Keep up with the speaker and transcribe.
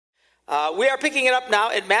We are picking it up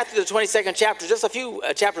now in Matthew, the 22nd chapter. Just a few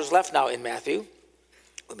chapters left now in Matthew.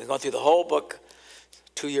 We've been going through the whole book,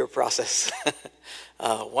 2-year process,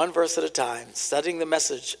 one verse at a time, studying the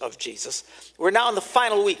message of Jesus. We're now in the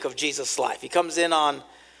final week of Jesus' life. He comes in on,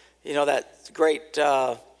 that great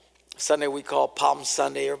Sunday we call Palm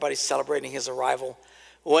Sunday. Everybody's celebrating his arrival.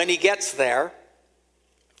 When he gets there,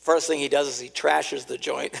 first thing he does is he trashes the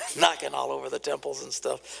joint, knocking all over the temples and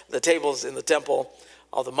stuff, the tables in the temple,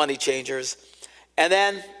 all the money changers. And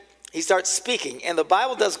then he starts speaking. And the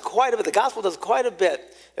Bible does quite a bit. The gospel does quite a bit.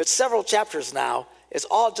 There's several chapters now. It's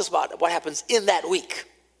all just about what happens in that week.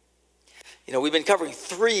 We've been covering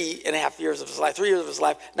 3.5 years of his life, 3 years of his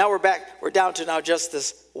life. Now we're down to now just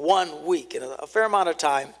this 1 week and a fair amount of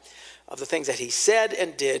time of the things that he said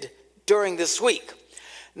and did during this week.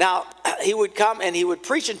 Now, he would come and he would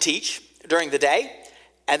preach and teach during the day,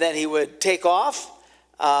 and then he would take off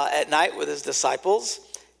at night with his disciples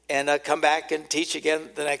and come back and teach again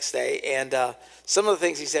the next day. And some of the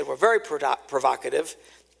things he said were very provocative.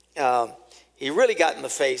 He really got in the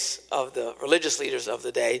face of the religious leaders of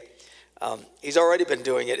the day. He's already been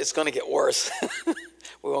doing it. It's going to get worse.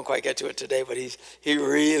 We won't quite get to it today, but he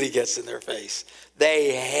really gets in their face.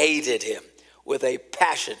 They hated him with a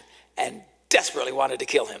passion and desperately wanted to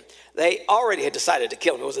kill him. They already had decided to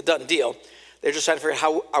kill him. It was a done deal. They're just trying to figure out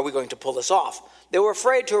how are we going to pull this off. They were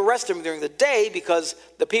afraid to arrest him during the day because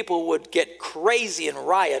the people would get crazy and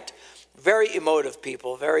riot. Very emotive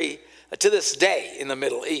people, to this day in the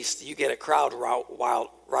Middle East, you get a crowd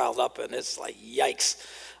riled up and it's like, yikes.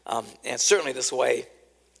 And certainly this way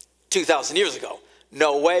 2,000 years ago.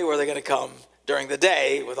 No way were they going to come during the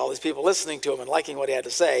day with all these people listening to him and liking what he had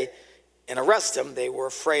to say and arrest him. They were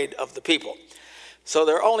afraid of the people. So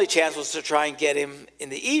their only chance was to try and get him in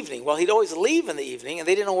the evening. Well, he'd always leave in the evening and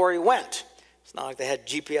they didn't know where he went. It's not like they had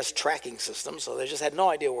GPS tracking systems, so they just had no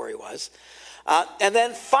idea where he was. And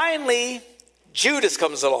then finally, Judas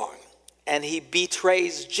comes along and he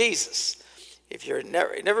betrays Jesus. If you're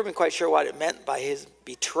never been quite sure what it meant by his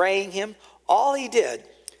betraying him, all he did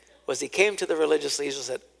was he came to the religious leaders and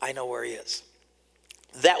said, I know where he is.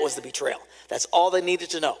 That was the betrayal. That's all they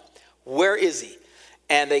needed to know. Where is he?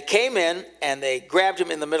 And they came in and they grabbed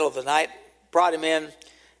him in the middle of the night, brought him in,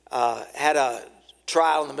 had a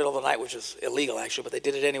trial in the middle of the night, which is illegal actually, but they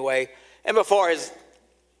did it anyway. And before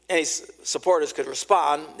any supporters could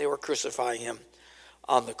respond, they were crucifying him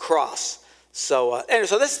on the cross. So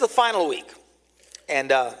this is the final week.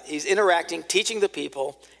 And he's interacting, teaching the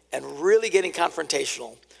people, and really getting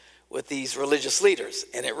confrontational with these religious leaders.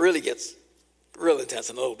 And it really gets real intense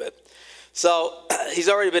in a little bit. So he's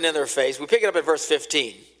already been in their face. We pick it up at verse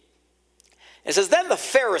 15. It says, Then the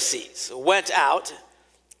Pharisees went out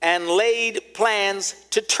and laid plans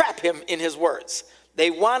to trap him in his words. They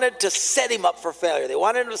wanted to set him up for failure. They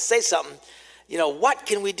wanted him to say something. What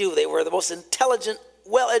can we do? They were the most intelligent,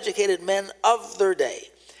 well-educated men of their day.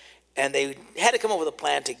 And they had to come up with a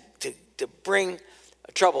plan to bring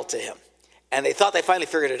trouble to him. And they thought they finally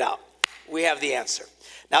figured it out. We have the answer.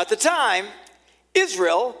 Now, at the time,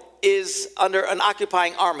 Israel is under an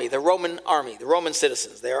occupying army, the Roman army, the Roman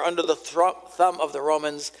citizens. They are under the thumb of the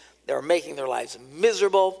Romans. They were making their lives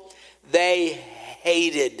miserable. They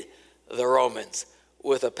hated the Romans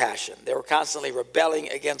with a passion. They were constantly rebelling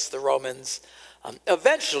against the Romans.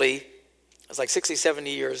 Eventually, it's like 60,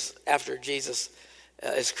 70 years after Jesus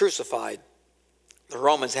is crucified, the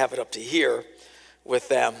Romans have it up to here with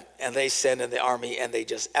them, and they send in the army, and they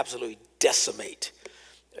just absolutely decimate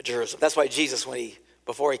Jerusalem. That's why Jesus,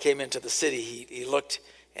 before he came into the city, he looked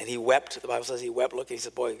and he wept. The Bible says he wept, looking. He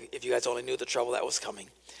said, boy, if you guys only knew the trouble that was coming.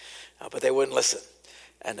 But they wouldn't listen.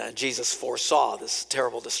 And Jesus foresaw this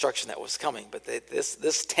terrible destruction that was coming. But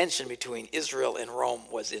this tension between Israel and Rome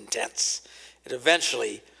was intense. And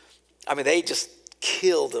eventually, they just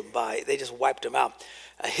killed them they just wiped them out.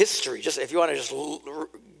 History, just if you want to just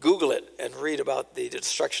Google it and read about the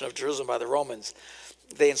destruction of Jerusalem by the Romans,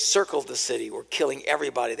 they encircled the city, were killing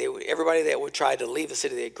everybody. Everybody that would try to leave the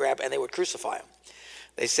city, they'd grab and they would crucify them.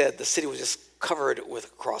 They said the city was just covered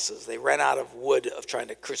with crosses. They ran out of wood of trying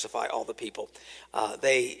to crucify all the people.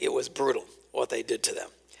 It was brutal what they did to them.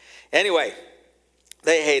 Anyway,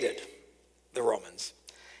 they hated the Romans.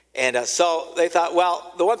 And so they thought,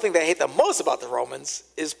 well, the one thing they hate the most about the Romans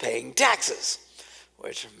is paying taxes,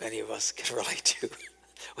 which many of us can relate to.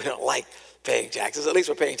 We don't like paying taxes. At least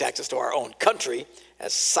we're paying taxes to our own country.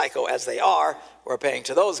 As psycho as they are, we're paying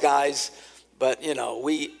to those guys. But,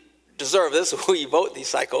 we deserve this. We vote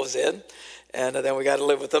these psychos in, and then we got to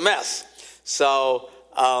live with the mess. So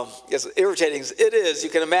as irritating as it is, you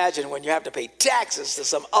can imagine when you have to pay taxes to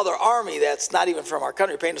some other army that's not even from our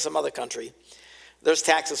country, paying to some other country. There's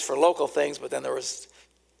taxes for local things, but then there was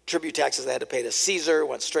tribute taxes they had to pay to Caesar,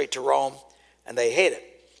 went straight to Rome, and they hated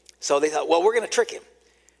it. So they thought, well, we're going to trick him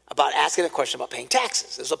about asking a question about paying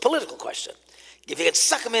taxes. It was a political question. If you can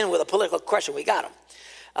suck him in with a political question, we got him.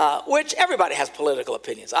 Which everybody has political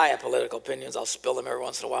opinions. I have political opinions. I'll spill them every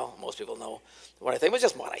once in a while. Most people know what I think, but it's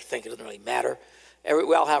just what I think. It doesn't really matter.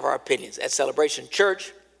 We all have our opinions. At Celebration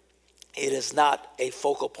Church, it is not a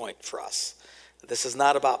focal point for us. This is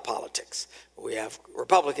not about politics. We have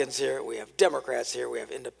Republicans here. We have Democrats here. We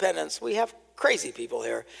have independents. We have crazy people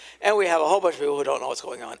here. And we have a whole bunch of people who don't know what's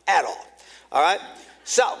going on at all. All right?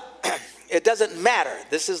 So, it doesn't matter.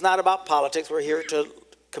 This is not about politics. We're here to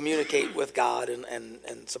communicate with God and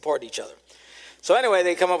support each other. So anyway,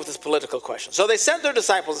 they come up with this political question. So they sent their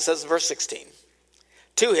disciples, it says in verse 16,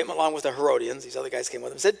 to him along with the Herodians. These other guys came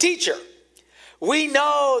with him and said, Teacher, we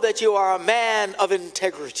know that you are a man of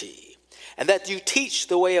integrity and that you teach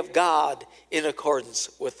the way of God in accordance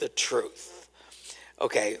with the truth.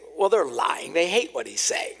 Okay, well, they're lying. They hate what he's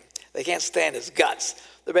saying. They can't stand his guts.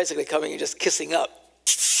 They're basically coming and just kissing up.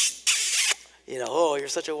 You know, oh, you're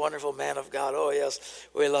such a wonderful man of God. Oh, yes,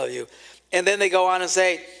 we love you. And then they go on and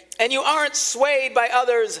say, and you aren't swayed by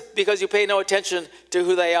others because you pay no attention to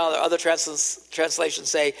who they are. Other translations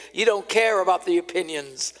say, you don't care about the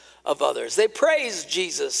opinions of others. They praise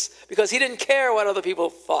Jesus because he didn't care what other people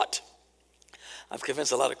thought. I'm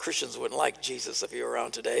convinced a lot of Christians wouldn't like Jesus if he were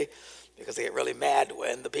around today because they get really mad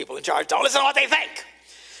when the people in charge don't listen to what they think.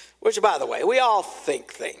 Which, by the way, we all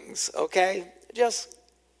think things, okay? Just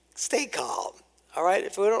stay calm, all right?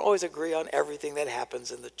 If we don't always agree on everything that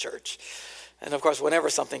happens in the church. And, of course, whenever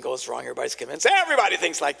something goes wrong, everybody's convinced everybody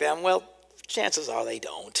thinks like them. Well, chances are they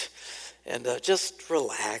don't. And just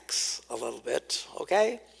relax a little bit,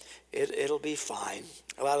 okay? It'll be fine.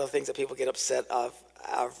 A lot of the things that people get upset of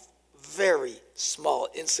are very small,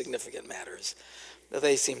 insignificant matters that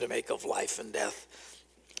they seem to make of life and death.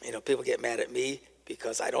 You know, people get mad at me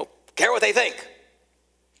because I don't care what they think.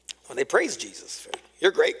 When they praise Jesus,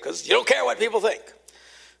 you're great because you don't care what people think.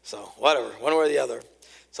 So whatever, one way or the other.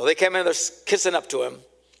 So they came in, they're kissing up to him.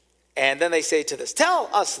 And then they say to this, tell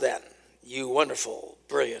us then, you wonderful,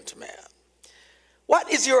 brilliant man, what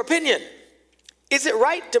is your opinion? Is it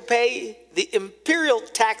right to pay the imperial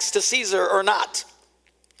tax to Caesar or not?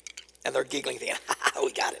 And they're giggling, thinking,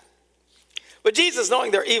 we got it. But Jesus,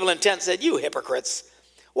 knowing their evil intent, said, you hypocrites,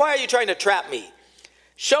 why are you trying to trap me?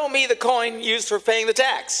 Show me the coin used for paying the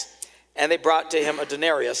tax. And they brought to him a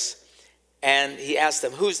denarius, and he asked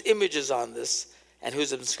them, whose image is on this and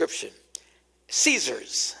whose inscription?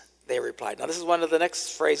 Caesar's, they replied. Now, this is one of the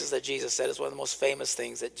next phrases that Jesus said. It's one of the most famous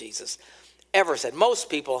things that Jesus ever said. Most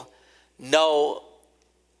people know,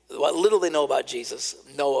 what little they know about Jesus,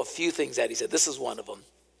 know a few things that he said. This is one of them.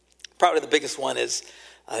 Probably the biggest one is,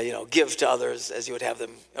 give to others as you would have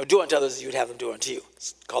them, do unto others as you would have them do unto you.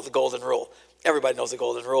 It's called the Golden Rule. Everybody knows the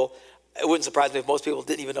Golden Rule. It wouldn't surprise me if most people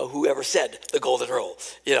didn't even know who ever said the Golden Rule,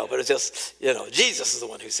 but it's just, Jesus is the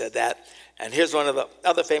one who said that. And here's one of the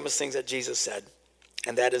other famous things that Jesus said,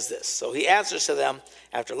 and that is this. So he answers to them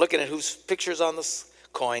after looking at whose picture's on this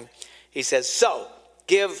coin. He says, so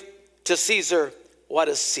give to Caesar what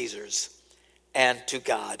is Caesar's, and to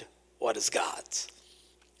God what is God's.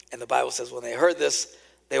 And the Bible says when they heard this,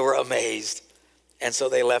 they were amazed. And so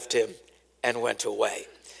they left him and went away.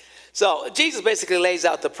 So Jesus basically lays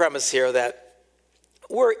out the premise here that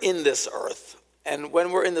we're in this earth. And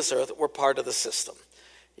when we're in this earth, we're part of the system.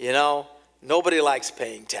 Nobody likes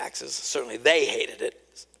paying taxes. Certainly they hated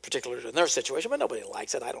it, particularly in their situation, but nobody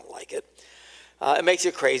likes it. I don't like it. It makes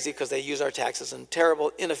you crazy because they use our taxes in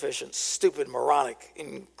terrible, inefficient, stupid, moronic,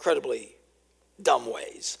 incredibly dumb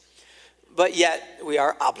ways. But yet we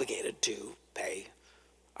are obligated to pay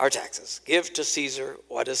our taxes. Give to Caesar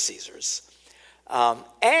what is Caesar's.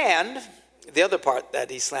 And the other part that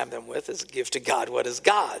he slammed them with is give to God what is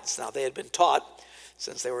God's. Now, they had been taught,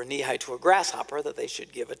 since they were knee-high to a grasshopper, that they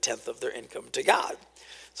should give 1/10 of their income to God.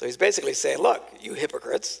 So he's basically saying, look, you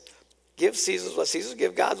hypocrites, give Caesar's what Caesar's,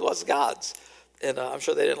 give God's what's God's. And I'm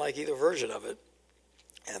sure they didn't like either version of it.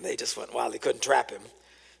 And they just went wild. They couldn't trap him.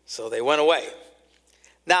 So they went away.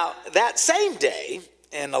 Now, that same day,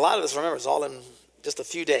 and a lot of this, remember, is all in just a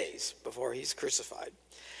few days before he's crucified.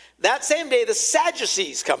 That same day, the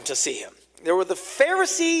Sadducees come to see him. There were the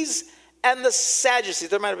Pharisees and the Sadducees.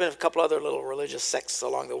 There might have been a couple other little religious sects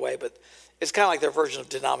along the way, but it's kind of like their version of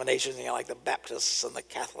denominations, like the Baptists and the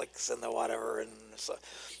Catholics and the whatever. And so,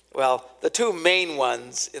 well, the two main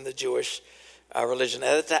ones in the Jewish religion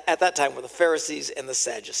at that time were the Pharisees and the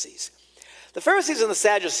Sadducees. The Pharisees and the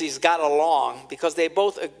Sadducees got along because they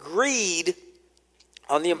both agreed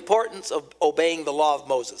on the importance of obeying the law of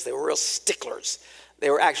Moses. They were real sticklers. They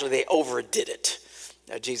overdid it.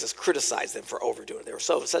 Jesus criticized them for overdoing it. They were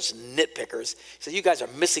such nitpickers. He said, you guys are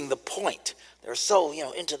missing the point. They're so,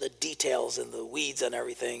 into the details and the weeds and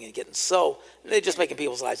everything and they're just making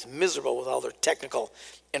people's lives miserable with all their technical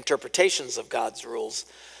interpretations of God's rules.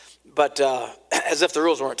 But as if the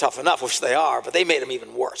rules weren't tough enough, which they are, but they made them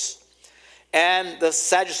even worse. And the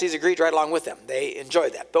Sadducees agreed right along with them. They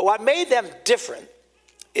enjoyed that. But what made them different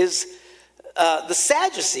is the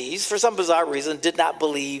Sadducees, for some bizarre reason, did not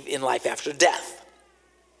believe in life after death.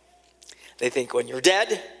 They think when you're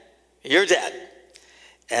dead, you're dead.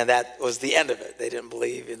 And that was the end of it. They didn't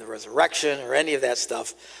believe in the resurrection or any of that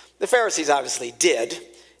stuff. The Pharisees obviously did,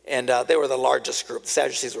 and they were the largest group. The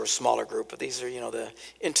Sadducees were a smaller group, but these are, the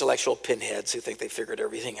intellectual pinheads who think they figured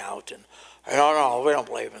everything out. And, no, we don't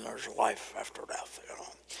believe in there's life after death,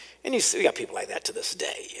 And you got people like that to this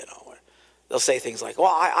day, They'll say things like,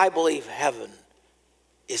 well, I believe heaven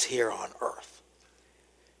is here on earth.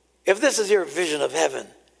 If this is your vision of heaven,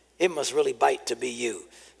 it must really bite to be you,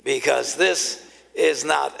 because this is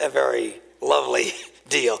not a very lovely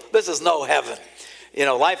deal. This is no heaven.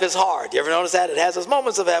 Life is hard. You ever notice that? It has its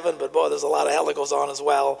moments of heaven, but boy, there's a lot of hell that goes on as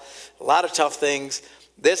well. A lot of tough things.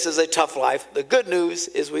 This is a tough life. The good news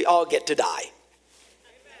is we all get to die.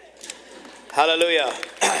 Hallelujah.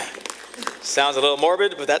 Sounds a little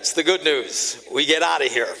morbid, but that's the good news. We get out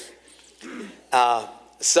of here.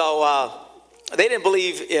 So they didn't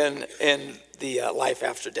believe in the life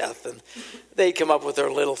after death, and they come up with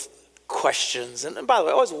their little questions. And by the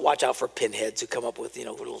way, always watch out for pinheads who come up with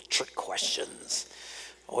little trick questions.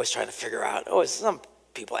 Always trying to figure out. Some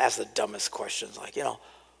people ask the dumbest questions, like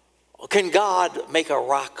can God make a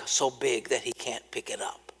rock so big that he can't pick it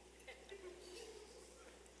up?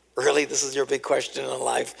 Really, this is your big question in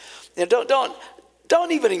life?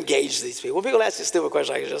 Don't even engage these people. When people ask you stupid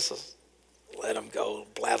questions, like just let them go,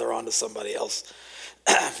 blather on to somebody else.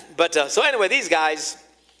 But so anyway, these guys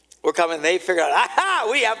were coming. They figured out, aha,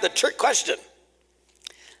 we have the trick question,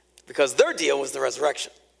 because their deal was the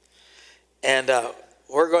resurrection. And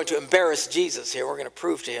we're going to embarrass Jesus here. We're going to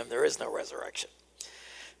prove to him there is no resurrection.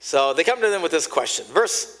 So they come to them with this question.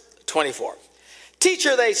 Verse 24.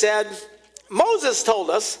 Teacher, they said, Moses told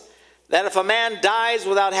us that if a man dies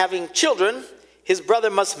without having children, his brother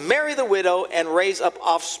must marry the widow and raise up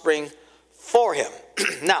offspring for him.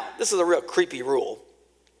 Now, this is a real creepy rule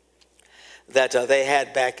that they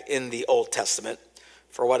had back in the Old Testament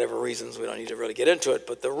for whatever reasons. We don't need to really get into it.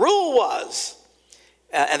 But the rule was,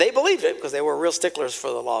 and they believed it because they were real sticklers for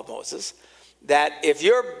the law of Moses, that if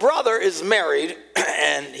your brother is married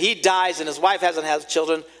and he dies and his wife hasn't had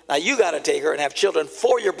children, now you got to take her and have children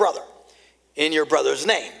for your brother in your brother's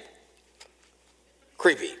name.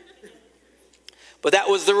 Creepy. But that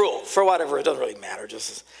was the rule. For whatever, it doesn't really matter.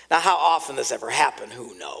 Now, how often this ever happened,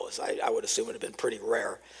 who knows? I would assume it would have been pretty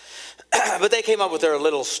rare. But they came up with their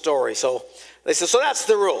little story. So they said, so that's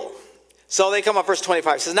the rule. So they come up, verse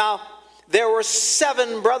 25. It says, now, there were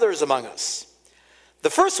 7 brothers among us. The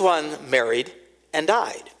first one married and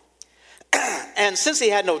died. And since he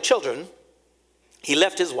had no children, he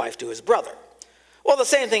left his wife to his brother. Well, the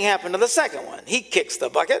same thing happened to the second one. He kicks the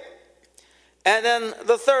bucket. And then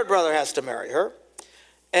the third brother has to marry her.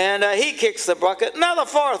 And he kicks the bucket. Now the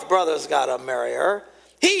fourth brother's got to marry her.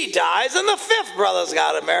 He dies, and the fifth brother's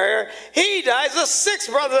got to marry her. He dies, the sixth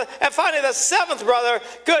brother, and finally the seventh brother.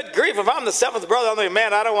 Good grief, if I'm the seventh brother, I'm thinking,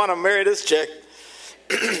 man, I don't want to marry this chick.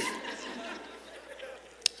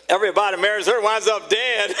 Everybody marries her, winds up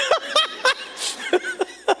dead.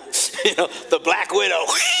 The black widow.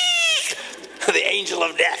 The angel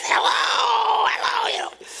of death.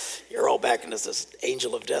 Hello. You're all back into this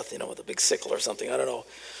angel of death, with a big sickle or something. I don't know.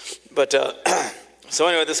 But so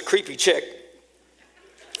anyway, this creepy chick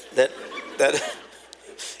that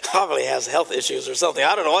probably has health issues or something.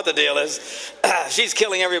 I don't know what the deal is. She's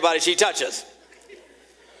killing everybody she touches.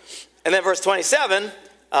 And then verse 27,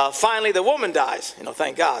 finally the woman dies.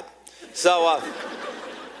 Thank God. So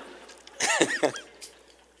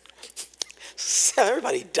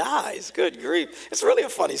everybody dies. Good grief. It's really a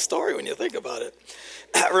funny story when you think about it.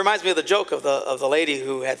 It reminds me of the joke of the lady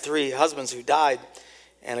who had 3 husbands who died.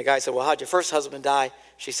 And the guy said, well, how'd your first husband die?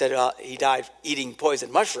 She said, he died eating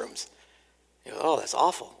poisoned mushrooms. Oh, that's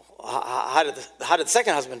awful. How did the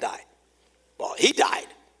second husband die? Well, he died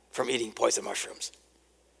from eating poisoned mushrooms.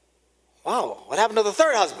 Wow, what happened to the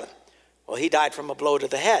third husband? Well, he died from a blow to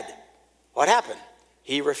the head. What happened?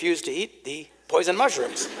 He refused to eat the poisoned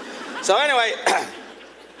mushrooms. So anyway,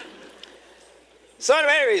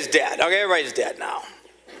 he's dead. Okay, everybody's dead now.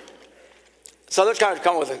 So they're trying to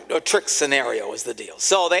come up with a trick scenario is the deal.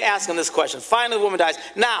 So they ask him this question. Finally, the woman dies.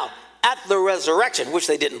 Now, at the resurrection, which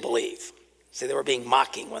they didn't believe. See, they were being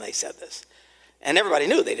mocking when they said this. And everybody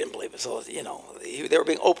knew they didn't believe it. So, they were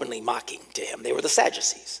being openly mocking to him. They were the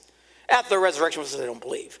Sadducees. At the resurrection, which they don't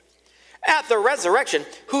believe. At the resurrection,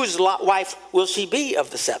 whose wife will she be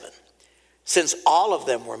of the seven? Since all of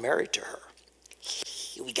them were married to her.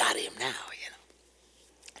 We got him now,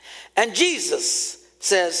 And Jesus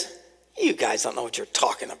says, you guys don't know what you're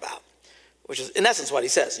talking about. Which is, in essence, what he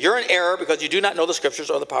says. You're in error because you do not know the scriptures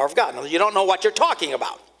or the power of God. You don't know what you're talking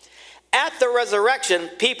about. At the resurrection,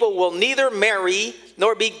 people will neither marry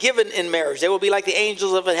nor be given in marriage. They will be like the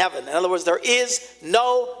angels of heaven. In other words, there is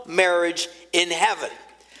no marriage in heaven.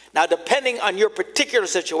 Now, depending on your particular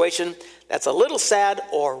situation, that's a little sad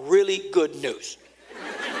or really good news.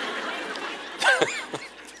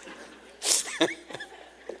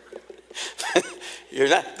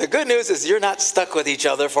 The good news is you're not stuck with each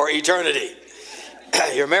other for eternity.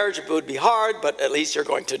 Your marriage would be hard, but at least you're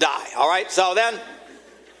going to die. All right, so then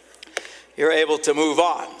you're able to move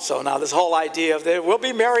on. So now this whole idea of that we'll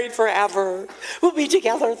be married forever, we'll be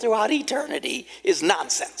together throughout eternity is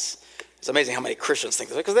nonsense. It's amazing how many Christians think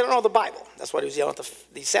this because they don't know the Bible. That's what he was yelling at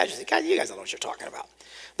these Sadducees. God, you guys don't know what you're talking about.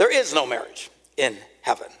 There is no marriage in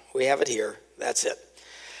heaven. We have it here. That's it.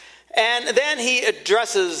 And then he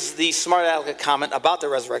addresses the smart aleck comment about the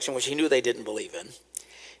resurrection, which he knew they didn't believe in.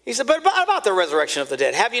 He said, but about the resurrection of the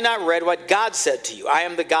dead, have you not read what God said to you? I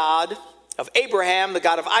am the God of Abraham, the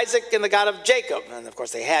God of Isaac, and the God of Jacob. And of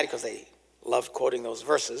course they had, because they loved quoting those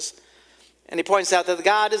verses. And he points out that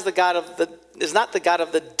God is not the God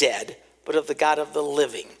of the dead, but of the God of the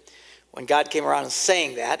living. When God came around and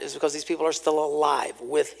saying that, is because these people are still alive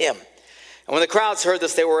with him. And when the crowds heard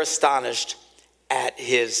this, they were astonished at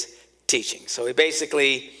his teaching. So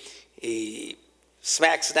he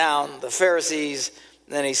smacks down the Pharisees,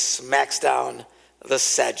 and then he smacks down the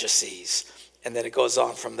Sadducees. And then it goes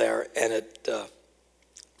on from there, and it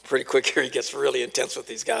pretty quick here he gets really intense with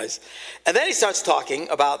these guys. And then he starts talking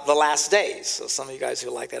about the last days. So some of you guys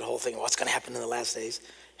who like that whole thing, what's going to happen in the last days?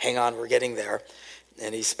 Hang on, we're getting there.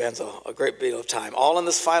 And he spends a great deal of time, all in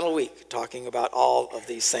this final week, talking about all of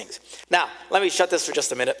these things. Now, let me shut this for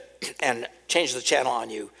just a minute and change the channel on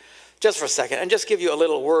you just for a second and just give you a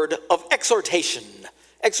little word of exhortation.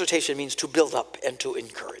 Exhortation means to build up and to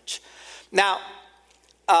encourage. Now,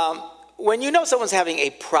 when you know someone's having a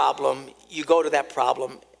problem, you go to that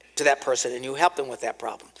problem, to that person, and you help them with that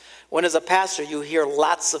problem. When as a pastor, you hear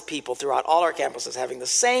lots of people throughout all our campuses having the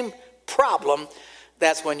same problem,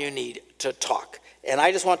 that's when you need to talk. And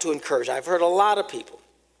I just want to encourage, I've heard a lot of people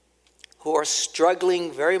who are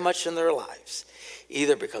struggling very much in their lives,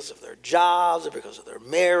 either because of their jobs or because of their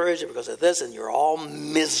marriage or because of this, and you're all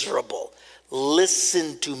miserable.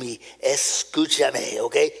 Listen to me. Escúchame,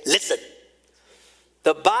 okay? Listen.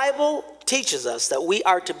 The Bible teaches us that we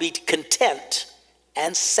are to be content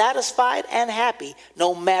and satisfied and happy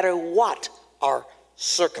no matter what our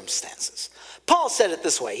circumstances. Paul said it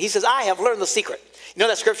this way. He says, I have learned the secret. You know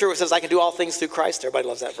that scripture where it says, I can do all things through Christ? Everybody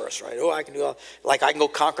loves that verse, right? Oh, I can go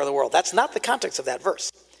conquer the world. That's not the context of that verse.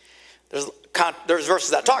 There's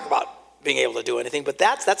verses that talk about being able to do anything, but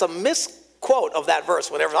that's a misquote of that verse.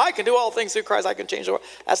 Whenever I can do all things through Christ, I can change the world.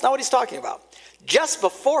 That's not what he's talking about. Just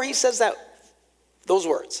before he says those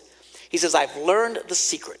words, he says, I've learned the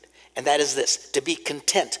secret. And that is this, to be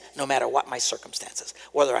content no matter what my circumstances.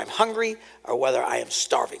 Whether I'm hungry or whether I am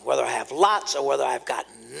starving. Whether I have lots or whether I've got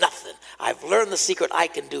nothing. I've learned the secret. I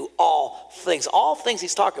can do all things. All things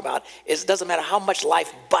he's talking about is it doesn't matter how much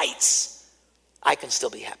life bites. I can still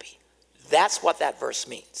be happy. That's what that verse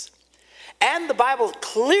means. And the Bible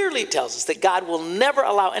clearly tells us that God will never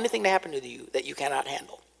allow anything to happen to you that you cannot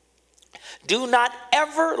handle. Do not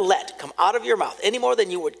ever let come out of your mouth, any more than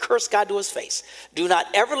you would curse God to his face. Do not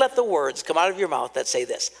ever let the words come out of your mouth that say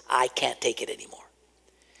this, I can't take it anymore.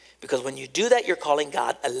 Because when you do that, you're calling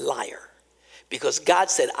God a liar. Because God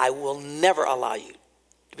said, I will never allow you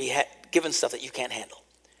to be given stuff that you can't handle.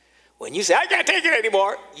 When you say, I can't take it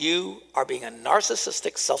anymore, you are being a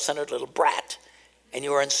narcissistic, self-centered little brat. And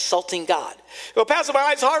you are insulting God. Well, Pastor, my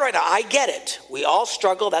life's hard right now. I get it. We all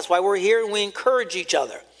struggle. That's why we're here and we encourage each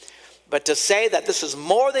other. But to say that this is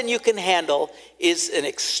more than you can handle is an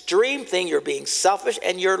extreme thing. You're being selfish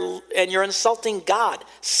and you're insulting God.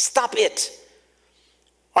 Stop it.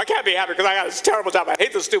 I can't be happy because I got this terrible job. I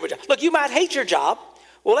hate this stupid job. Look, you might hate your job.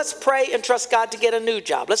 Well, let's pray and trust God to get a new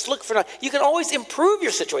job. Let's look for, you can always improve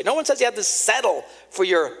your situation. No one says you have to settle for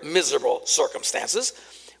your miserable circumstances.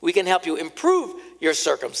 We can help you improve your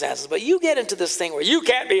circumstances. But you get into this thing where you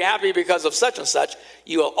can't be happy because of such and such.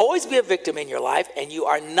 You will always be a victim in your life, and you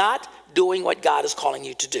are not doing what God is calling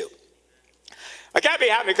you to do. I can't be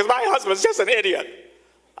happy because my husband's just an idiot.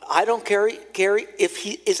 I don't care, if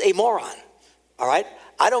he is a moron, all right?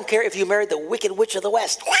 I don't care if you married the Wicked Witch of the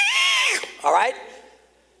West, all right?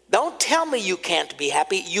 Don't tell me you can't be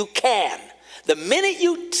happy. You can. The minute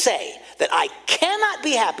you say that I cannot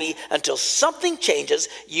be happy until something changes,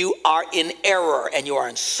 you are in error and you are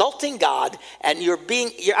insulting God, and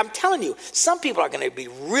I'm telling you, some people are going to be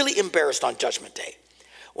really embarrassed on Judgment Day.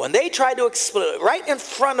 When they try to explain, right in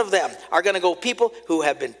front of them are going to go people who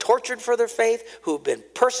have been tortured for their faith, who have been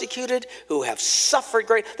persecuted, who have suffered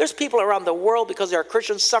great. There's people around the world, because they are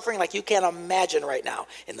Christians, suffering like you can't imagine right now.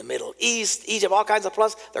 In the Middle East, Egypt, all kinds of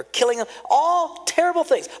places. They're killing them. All terrible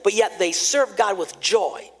things. But yet they serve God with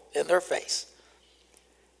joy in their face.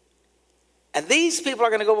 And these people are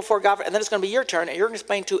going to go before God, and then it's going to be your turn, and you're going to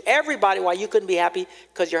explain to everybody why you couldn't be happy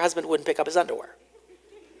because your husband wouldn't pick up his underwear.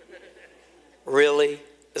 Really?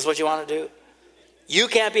 This is what you want to do? You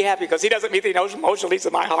can't be happy because he doesn't meet the emotional needs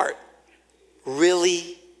of my heart.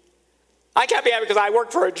 Really? I can't be happy because I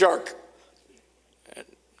work for a jerk.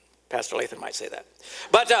 Pastor Lathan might say that.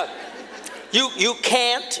 But you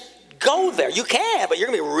can't go there. You can, but you're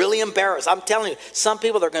going to be really embarrassed. I'm telling you, some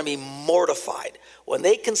people are going to be mortified when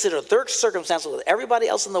they consider their circumstances with everybody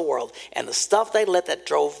else in the world and the stuff they let that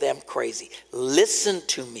drove them crazy. Listen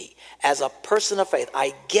to me. As a person of faith,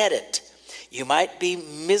 I get it. You might be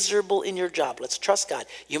miserable in your job. Let's trust God.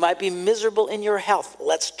 You might be miserable in your health.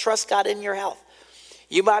 Let's trust God in your health.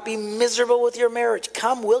 You might be miserable with your marriage.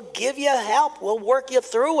 Come, we'll give you help. We'll work you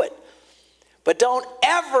through it. But don't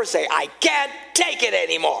ever say, I can't take it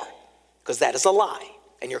anymore, because that is a lie,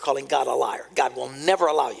 and you're calling God a liar. God will never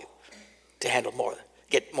allow you to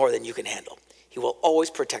get more than you can handle. He will always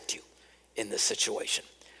protect you in this situation.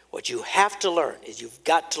 What you have to learn is you've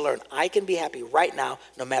got to learn, I can be happy right now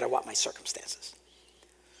no matter what my circumstances.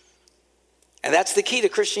 And that's the key to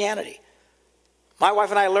Christianity. My wife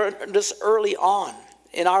and I learned this early on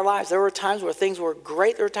in our lives. There were times where things were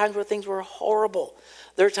great. There were times where things were horrible.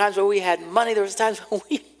 There were times where we had money. There was times when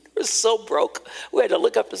we were so broke we had to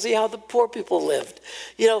look up to see how the poor people lived.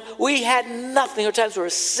 You know, we had nothing. There were times we were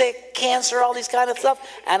sick, cancer, all these kind of stuff.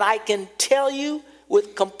 And I can tell you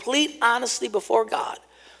with complete honesty before God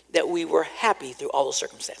that we were happy through all those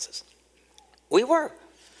circumstances. We were.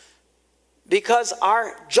 Because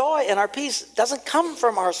our joy and our peace doesn't come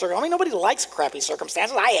from our circumstances. I mean, nobody likes crappy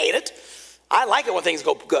circumstances. I hate it. I like it when things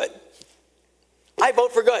go good. I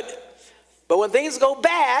vote for good. But when things go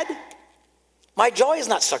bad, my joy is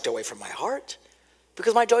not sucked away from my heart,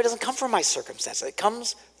 because my joy doesn't come from my circumstances. It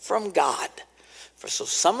comes from God. So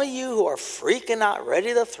some of you who are freaking out,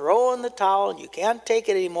 ready to throw in the towel, and you can't take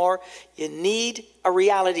it anymore, you need a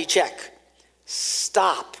reality check.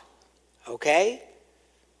 Stop, okay?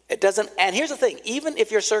 It doesn't, and here's the thing, even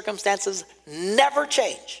if your circumstances never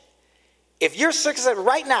change, if your circumstances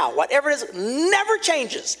right now, whatever it is, never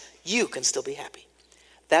changes, you can still be happy.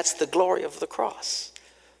 That's the glory of the cross,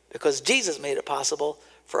 because Jesus made it possible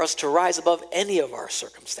for us to rise above any of our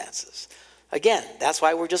circumstances. Again, that's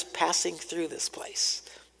why we're just passing through this place.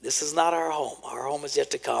 This is not our home. Our home is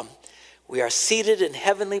yet to come. We are seated in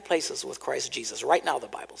heavenly places with Christ Jesus. Right now, the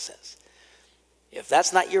Bible says. If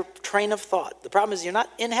that's not your train of thought, the problem is you're not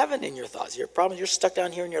in heaven in your thoughts. Your problem is you're stuck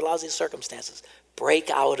down here in your lousy circumstances. Break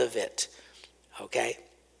out of it. Okay?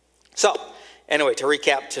 So, anyway, to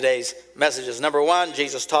recap today's messages. Number one,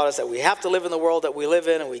 Jesus taught us that we have to live in the world that we live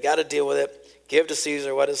in, and we got to deal with it. Give to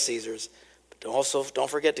Caesar what is Caesar's. Also, don't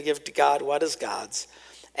forget to give to God what is God's.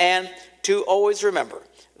 And to always remember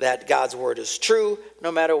that God's word is true,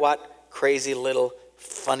 no matter what crazy little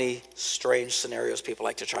funny, strange scenarios people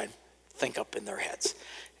like to try and think up in their heads.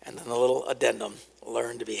 And then the little addendum,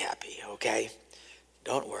 learn to be happy, okay?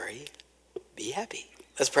 Don't worry, be happy.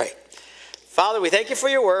 Let's pray. Father, we thank you for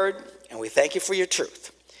your word, and we thank you for your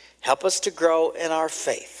truth. Help us to grow in our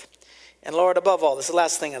faith. And Lord, above all, this is the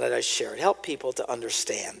last thing that I shared. Help people to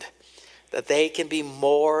understand that they can be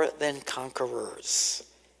more than conquerors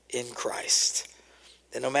in Christ.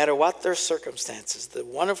 That no matter what their circumstances, the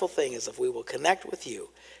wonderful thing is if we will connect with you,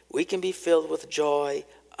 we can be filled with joy,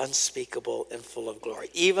 unspeakable and full of glory.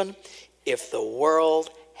 Even if the world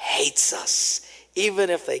hates us, even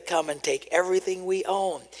if they come and take everything we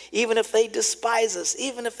own, even if they despise us,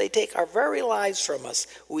 even if they take our very lives from us,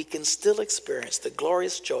 we can still experience the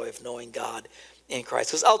glorious joy of knowing God in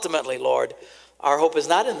Christ. Because ultimately, Lord, our hope is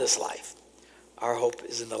not in this life. Our hope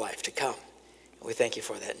is in the life to come. And we thank you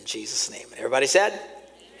for that in Jesus' name. Everybody said,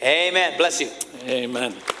 amen. Bless you.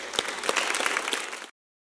 Amen.